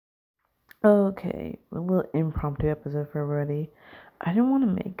Okay, a little impromptu episode for everybody. I didn't want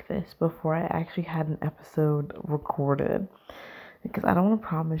to make this before I actually had an episode recorded because I don't want to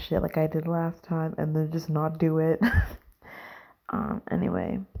promise shit like I did last time and then just not do it.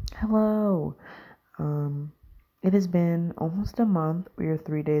 Anyway, hello. Um, it has been almost a month. We are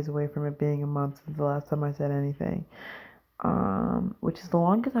 3 days away from it being a month since the last time I said anything. Which is the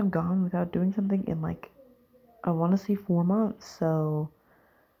longest I've gone without doing something in like, I want to say 4 months. So,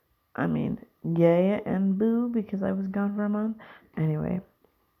 I mean, yay and boo because I was gone for a month. Anyway,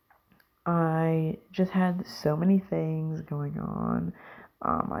 I just had so many things going on.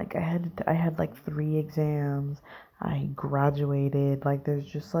 Like I had like 3 exams. I graduated. Like there's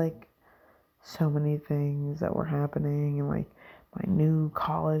just like so many things that were happening and like my new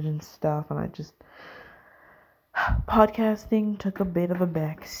college and stuff, and I just podcasting took a bit of a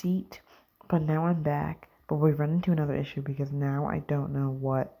back seat, but now I'm back. But we run into another issue because now I don't know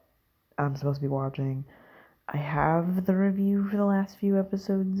what I'm supposed to be watching. I have the review for the last few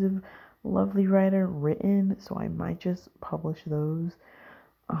episodes of Lovely Writer written, so I might just publish those.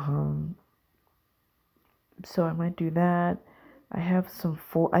 Um, so I might do that. I have some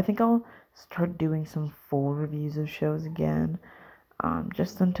full. I think I'll start doing some full reviews of shows again,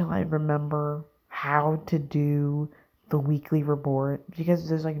 just until I remember how to do the weekly report because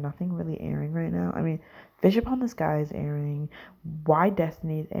there's like nothing really airing right now. I mean, Fish Upon the Sky is airing, Why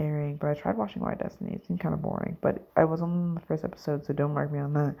Destiny is airing, but I tried watching Why Destiny. It seemed kind of boring, but I was on the first episode, so don't mark me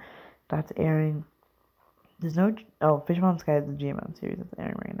on that. That's airing. There's no Fish Upon the Sky is the GMM series that's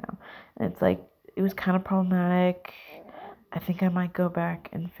airing right now, and it's like it was kind of problematic. I think I might go back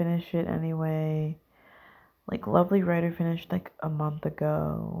and finish it anyway. Like Lovely Writer finished like a month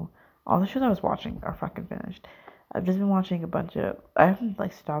ago. All the shows I was watching are fucking finished. I've just been watching a bunch of. I haven't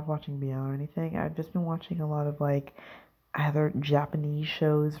like stopped watching BL or anything. I've just been watching a lot of like either Japanese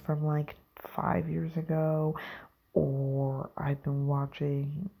shows from like 5 years ago, or I've been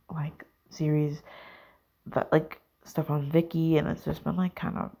watching like series that like stuff on Viki, and it's just been like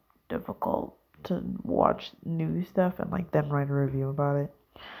kind of difficult to watch new stuff and like then write a review about it.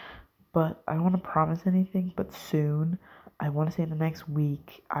 But I don't want to promise anything, but soon, I want to say in the next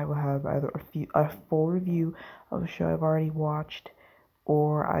week, I will have either a full review of a show I've already watched,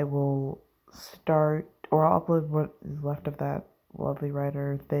 or I will start, or I'll upload what is left of that Lovely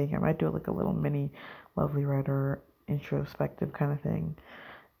Writer thing. I might do like a little mini Lovely Writer introspective kind of thing.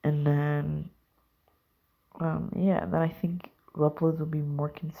 And then, yeah, then I think uploads will be more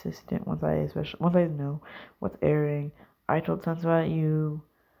consistent once I know what's airing. I told Sense About You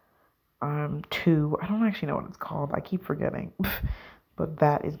 2. I don't actually know what it's called. I keep forgetting. But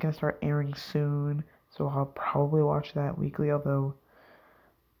that is gonna start airing soon. So I'll probably watch that weekly, although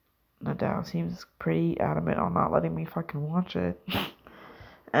Nadal seems pretty adamant on not letting me fucking watch it.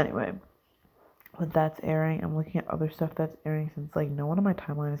 Anyway, but that's airing. I'm looking at other stuff that's airing since like no one on my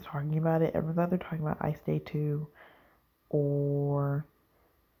timeline is talking about it. Everyone's either talking about I Stay 2 or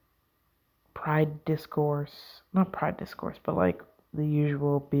Pride Discourse. Not Pride Discourse, but like the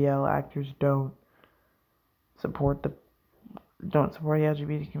usual BL actors support the don't support the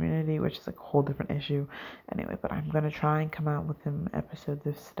LGBT community, which is like a whole different issue. Anyway, but I'm gonna try and come out with some episodes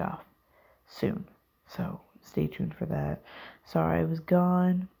of stuff soon. So stay tuned for that. Sorry I was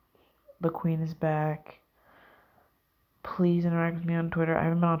gone. The Queen is back. Please interact with me on Twitter. I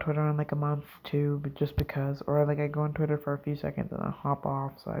haven't been on Twitter in like a month too, but just because. Or like I go on Twitter for a few seconds and I hop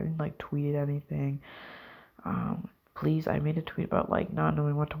off, so I didn't like tweet anything. Please, I made a tweet about like not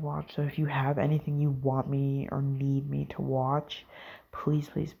knowing what to watch. So if you have anything you want me or need me to watch, please,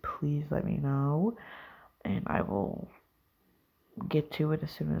 please, please let me know, and I will get to it as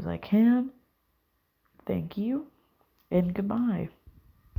soon as I can. Thank you, and goodbye.